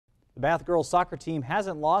The Bath girls soccer team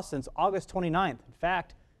hasn't lost since August 29th. In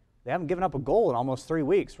fact, they haven't given up a goal in almost 3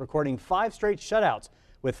 weeks, recording 5 straight shutouts,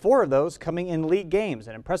 with 4 of those coming in league games.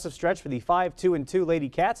 An impressive stretch for the 5-2-2 Lady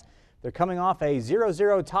Cats. They're coming off a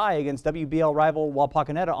 0-0 tie against WBL rival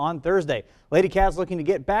Wapakoneta on Thursday. Lady Cats looking to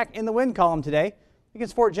get back in the win column today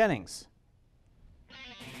against Fort Jennings.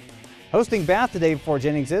 Hosting Bath today for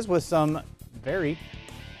Jennings is with some very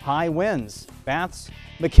high wins. Bath's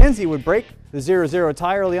McKenzie would break the 0-0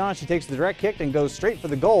 tie early on. She takes the direct kick and goes straight for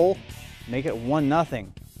the goal, make it 1-0.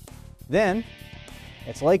 Then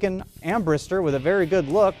it's Lakin Ambrister with a very good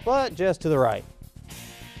look, but just to the right.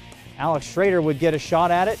 Alex Schrader would get a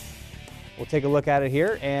shot at it. We'll take a look at it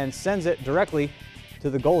here and sends it directly to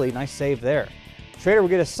the goalie. Nice save there. Schrader will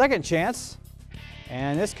get a second chance,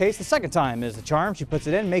 and in this case, the second time is the charm. She puts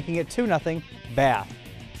it in, making it 2-0 Bath.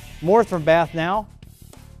 More from Bath now,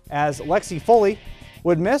 as Lexi Foley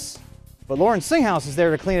would miss, but Lauren Singhouse is there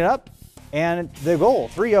to clean it up, and the goal,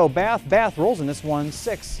 3-0 Bath. Bath rolls in this one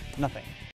 6-0.